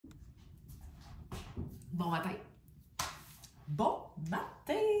Bon matin. Bon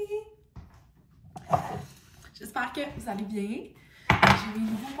matin! J'espère que vous allez bien. J'ai mes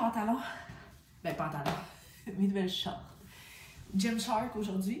nouveaux pantalons. Ben, pantalons. Mes nouvelles shorts. Gymshark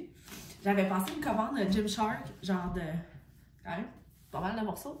aujourd'hui. J'avais passé une commande de Gymshark, genre de. Quand même, pas mal de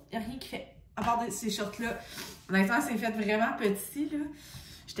morceaux. Il n'y a rien qui fait. À part de ces shorts-là. Honnêtement, c'est fait vraiment petit, là.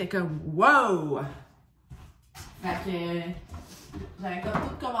 J'étais comme wow! Fait que. J'avais comme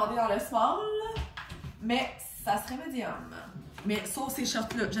tout commandé dans le small, là. Mais ça serait médium. Mais sauf ces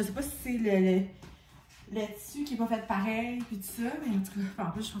shorts-là. Je sais pas si c'est le tissu qui est pas fait pareil, puis tout ça, mais en tout cas,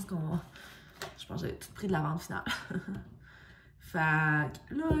 en plus, je pense que j'ai tout pris de la vente finale. Fait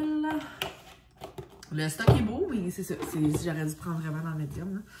que, là. Le stock est beau, mais c'est ça. J'aurais dû prendre vraiment dans le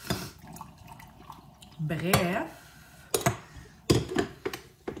médium, là. Bref.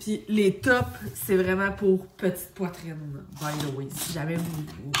 Puis les tops, c'est vraiment pour petite poitrine, by the way. Si jamais vous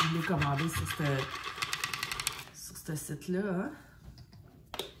voulez commander sur ce site-là, hein,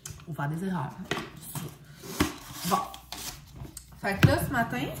 on va faire des erreurs. Bon. Fait que là, ce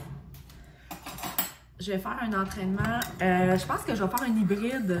matin, je vais faire un entraînement. Je pense que je vais faire un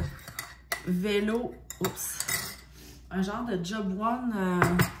hybride vélo. Oups. Un genre de job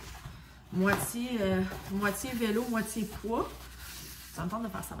one moitié vélo, moitié poids. Ça me tente de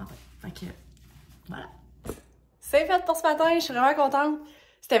faire ça matin. Fait que, voilà. C'est fait pour ce matin. Je suis vraiment contente.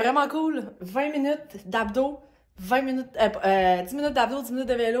 C'était vraiment cool. 20 minutes d'abdos, 10 minutes d'abdos, 10 minutes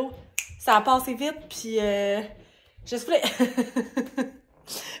de vélo. Ça a passé vite, puis j'ai soufflé.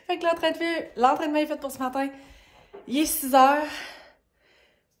 Fait que l'entraînement est fait pour ce matin. Il est 6 heures.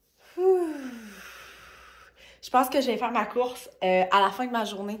 Je pense que je vais faire ma course à la fin de ma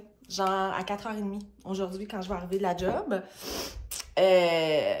journée. Genre à 4h30 aujourd'hui, quand je vais arriver de la job.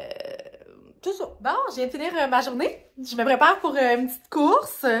 Tout ça. Bon, je viens de finir ma journée. Je me prépare pour une petite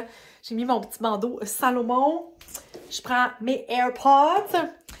course. J'ai mis mon petit bandeau Salomon. Je prends mes AirPods.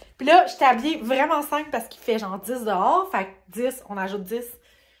 Puis là, je t'ai habillée vraiment simple parce qu'il fait genre 10 dehors. Fait que 10, on ajoute 10.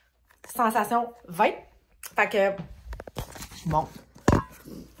 Sensation 20. Fait que, bon.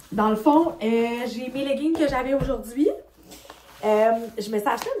 Dans le fond, j'ai mes leggings que j'avais aujourd'hui. Je me suis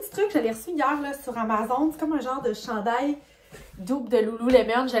acheté un petit truc, je l'ai reçu hier là, sur Amazon. C'est comme un genre de chandail double de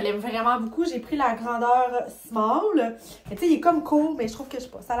Lululemon. Je l'aime vraiment beaucoup. J'ai pris la grandeur small. Tu sais, il est comme court, mais je trouve que je sais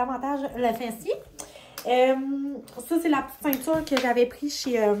pas. Ça a l'avantage le fancy. Ça, c'est la petite ceinture que j'avais pris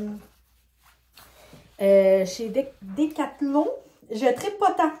chez Decathlon. Je tripe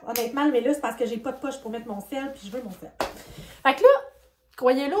pas tant, honnêtement, mais là, c'est parce que j'ai pas de poche pour mettre mon sel, puis je veux mon sel. Fait que là,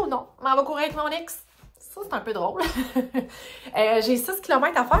 croyez-le ou non, on va courir avec mon ex. Ça, c'est un peu drôle. J'ai 6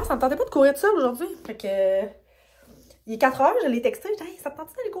 km à faire. Ça me tentait pas de courir tout seul aujourd'hui. Fait que. Il est 4 heures, je l'ai texté. Je dis, hey, ça te tente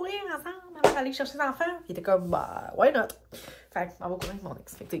d'aller courir ensemble avant d'aller chercher les enfants? Il était comme, bah, why not? Fait que, on va courir avec mon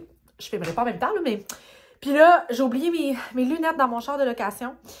ex. Fait que, je filmerai pas en même temps, là, mais. Puis là, j'ai oublié mes lunettes dans mon char de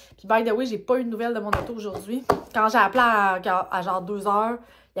location. Puis, by the way, j'ai pas eu de nouvelles de mon auto aujourd'hui. Quand j'ai appelé à genre 2 heures,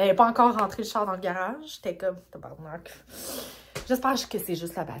 il avait pas encore rentré le char dans le garage. J'étais comme, tabarnak. J'espère que c'est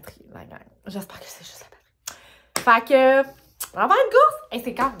juste la batterie, la gang. J'espère que c'est juste la batterie. Fait que, on va faire une course. Et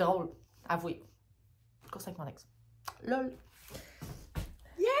c'est quand même drôle, avouez. Course avec mon ex. Lol.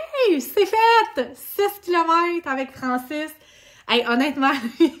 Yay! C'est fait! 6 km avec Francis. Hey, honnêtement,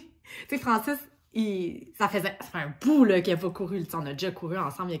 tu sais, Francis, ça fait un bout qu'il n'a pas couru. On a déjà couru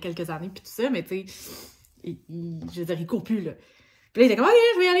ensemble il y a quelques années, puis tout ça, mais tu sais, je veux dire, il court plus, là. Puis là, il était comme,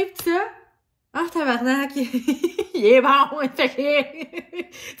 oh, je vais y aller, puis tout ça. Ah, tabarnak, il est bon! Fait que,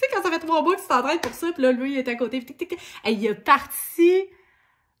 tu sais, quand ça fait 3 mois que tu t'entraînes pour ça, puis là, lui, il est à côté, puis tic. Hey, il est parti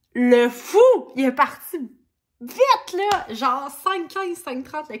le fou! Il est parti vite, là! Genre 5,15,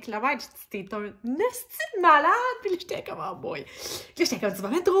 5,30 le kilomètre. T'es un esti de malade! Puis là, j'étais comme, oh boy! Puis là, j'étais comme, tu vas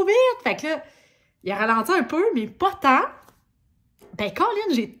mettre trop vite! Fait que là, il a ralenti un peu, mais pas tant. Ben, Colin,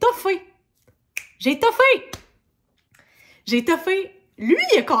 j'ai toffé! Lui,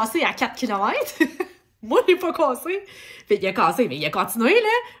 il a cassé à 4 km. Moi, il n'est pas cassé. Fait il a cassé, mais il a continué, là.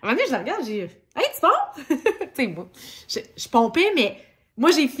 À un moment donné, je le regarde, j'ai dit, hey, tu pompes? Tu sais, moi, je pompais, mais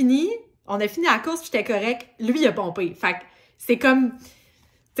moi, j'ai fini. On a fini la course, puis j'étais correct. Lui, il a pompé. Fait que c'est comme,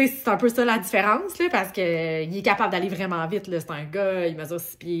 tu sais, c'est un peu ça la différence, là, parce qu'il est capable d'aller vraiment vite, là. C'est un gars, il mesure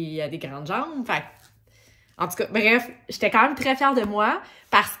 6 pieds, il a des grandes jambes. Fait que, en tout cas, bref, j'étais quand même très fière de moi,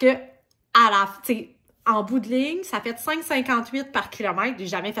 parce que, tu sais, en bout de ligne, ça fait 5,58 par kilomètre. J'ai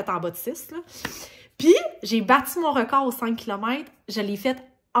jamais fait en bas de 6, là. Puis, j'ai battu mon record aux 5 km. Je l'ai fait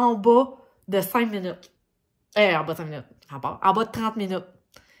en bas de 5 minutes. En bas de 5 minutes. En bas de 30 minutes.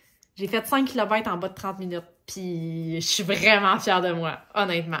 J'ai fait 5 km en bas de 30 minutes. Puis, je suis vraiment fière de moi,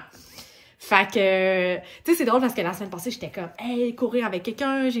 honnêtement. Fait que, tu sais, c'est drôle parce que la semaine passée, j'étais comme, hey, courir avec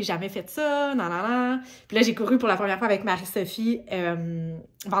quelqu'un, j'ai jamais fait ça, nan, nan, nan. Puis là, j'ai couru pour la première fois avec Marie-Sophie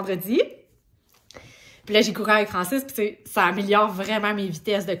vendredi. Puis là, j'ai couru avec Francis, puis tu sais, ça améliore vraiment mes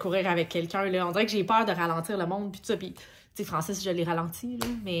vitesses de courir avec quelqu'un, là. On dirait que j'ai peur de ralentir le monde, puis tout ça. Puis, tu sais, Francis, je l'ai ralenti, là,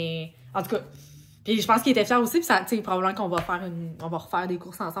 mais en tout cas. Puis je pense qu'il était fier aussi, puis ça, tu sais, probablement qu'on va refaire des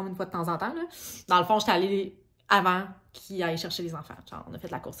courses ensemble une fois de temps en temps, là. Dans le fond, j'étais allée avant qu'il aille chercher les enfants. Genre, on a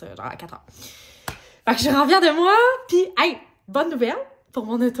fait la course, genre, à 4 heures. Fait que je reviens de moi, puis, hey, bonne nouvelle pour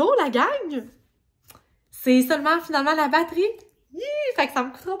mon auto, la gang! C'est seulement, finalement, la batterie. Fait que ça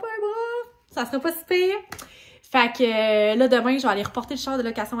me coûtera pas un bras. Ça sera pas si pire. Fait que là, demain, je vais aller reporter le char de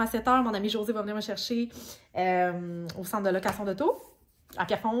location à 7 heures. Mon ami José va venir me chercher au centre de location d'auto, à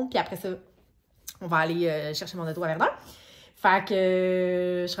Pierrefonds. Puis après ça, on va aller chercher mon auto à Verdun. Fait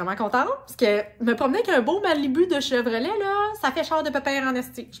que je suis vraiment contente. Parce que me promener avec un beau Malibu de Chevrolet, là, ça fait char de pépère en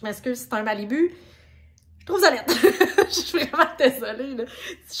esti. Je m'excuse si c'est un Malibu. Je trouve ça laid. Je suis vraiment désolée, là.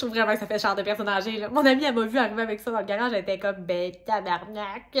 Je trouve vraiment que ça fait char de personne âgée, là. Mon amie, elle m'a vu arriver avec ça dans le garage. Elle était comme, ben,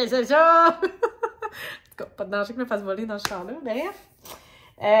 tabarnak, qu'est-ce que c'est ça? En tout cas, pas de danger que je me fasse voler dans ce char-là. Bref.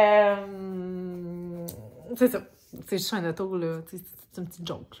 C'est ça. C'est juste un auto, là. C'est une petite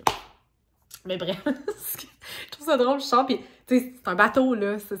joke, là. Mais bref. Je trouve ça drôle, le char. Puis, tu sais, c'est un bateau,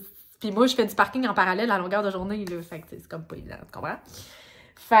 là. Puis moi, je fais du parking en parallèle à longueur de journée, là. Fait que, c'est comme pas évident, tu comprends?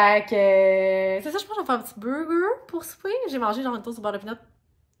 Fait que, c'est ça, je pense que je vais faire un petit burger pour souper. J'ai mangé genre une toast au beurre de pinot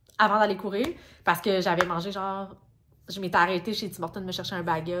avant d'aller courir. Parce que j'avais mangé genre, je m'étais arrêtée chez Tim Hortons de me chercher un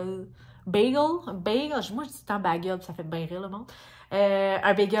bagel. Bagel? Moi je dis tant bagel, puis ça fait bien rire le monde.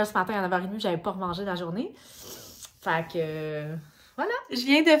 Un bagel ce matin à 9h30, j'avais pas remangé la journée. Fait que, voilà. Je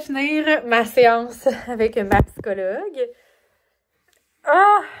viens de finir ma séance avec ma psychologue.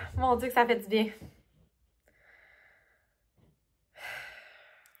 Ah, mon Dieu que ça fait du bien.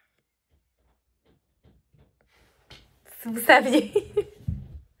 Si vous saviez.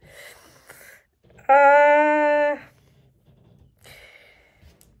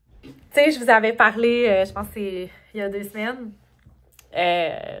 Tu sais, je vous avais parlé, je pense que c'est il y a 2 semaines,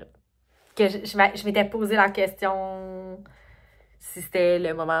 que je m'étais posé la question si c'était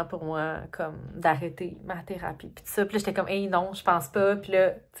le moment pour moi, comme, d'arrêter ma thérapie. Puis tout ça, puis là, j'étais comme, hey, non, je pense pas. Puis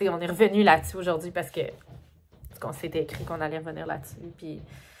là, tu sais, on est revenu là-dessus aujourd'hui parce qu'on s'était écrit qu'on allait revenir là-dessus. Puis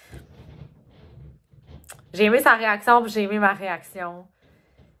j'ai aimé sa réaction, puis j'ai aimé ma réaction.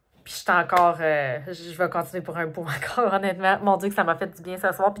 Puis j'étais encore... je vais continuer pour un bout encore, honnêtement. Mon Dieu, que ça m'a fait du bien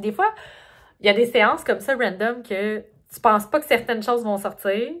ce soir. Puis des fois, il y a des séances comme ça, random, que tu penses pas que certaines choses vont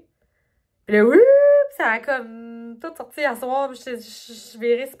sortir. Puis là, oui! Puis ça a comme tout sorti à soir. Puis je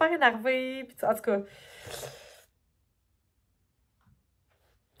virais super énervée. Puis en tout cas...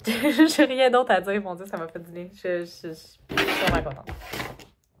 J'ai rien d'autre à dire. Mon Dieu, ça m'a fait du bien. Je suis vraiment contente.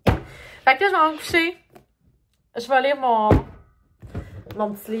 Fait que là, je vais me coucher. Je vais lire mon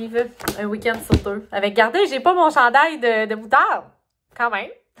petit livre, un week-end sur 2. Avec, regardez, j'ai pas mon chandail de moutarde. Quand même.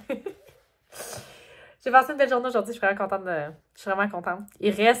 J'ai passé une belle journée aujourd'hui. Je suis vraiment contente.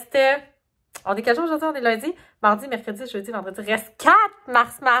 Il reste... On est quel jour aujourd'hui? On est lundi. Mardi, mercredi, jeudi, vendredi. Il reste 4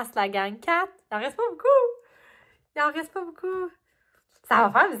 MARSMAS, la gang. 4. Il en reste pas beaucoup. Ça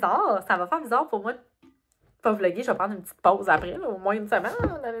va faire bizarre. Ça va faire bizarre pour moi de pas vlogger. Je vais prendre une petite pause après, là, au moins une semaine.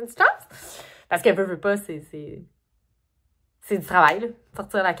 On a une petite chance. Parce qu'elle veut pas, c'est du travail, là.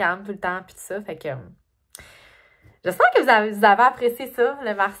 Sortir la cam tout le temps, puis tout ça. Fait que... j'espère que vous avez apprécié ça,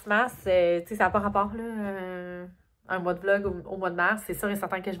 le MARSMAS. Tu sais, ça n'a pas rapport, là, un mois de vlog au mois de mars. C'est sûr et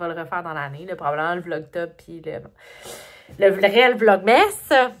certain que je vais le refaire dans l'année. Probablement le vlog top, puis le réel vlogmas.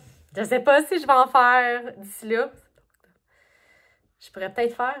 Je sais pas si je vais en faire d'ici là. Je pourrais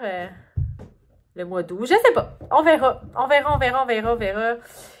peut-être faire le mois d'août. Je sais pas. On verra.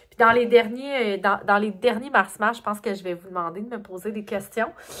 Puis dans les derniers MARSMAS, je pense que je vais vous demander de me poser des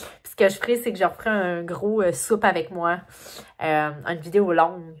questions. Puis ce que je ferai, c'est que je referai un gros soupe avec moi. Une vidéo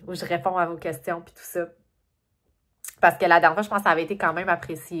longue où je réponds à vos questions puis tout ça. Parce que la dernière fois, je pense que ça avait été quand même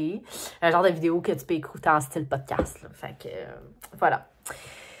apprécié. Un genre de vidéo que tu peux écouter en style podcast, là. Fait que, voilà.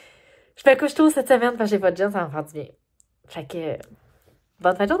 Je fais couche tôt cette semaine parce que j'ai pas de gym, ça va me faire du bien. Fait que,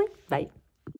 bonne fin de journée. Bye!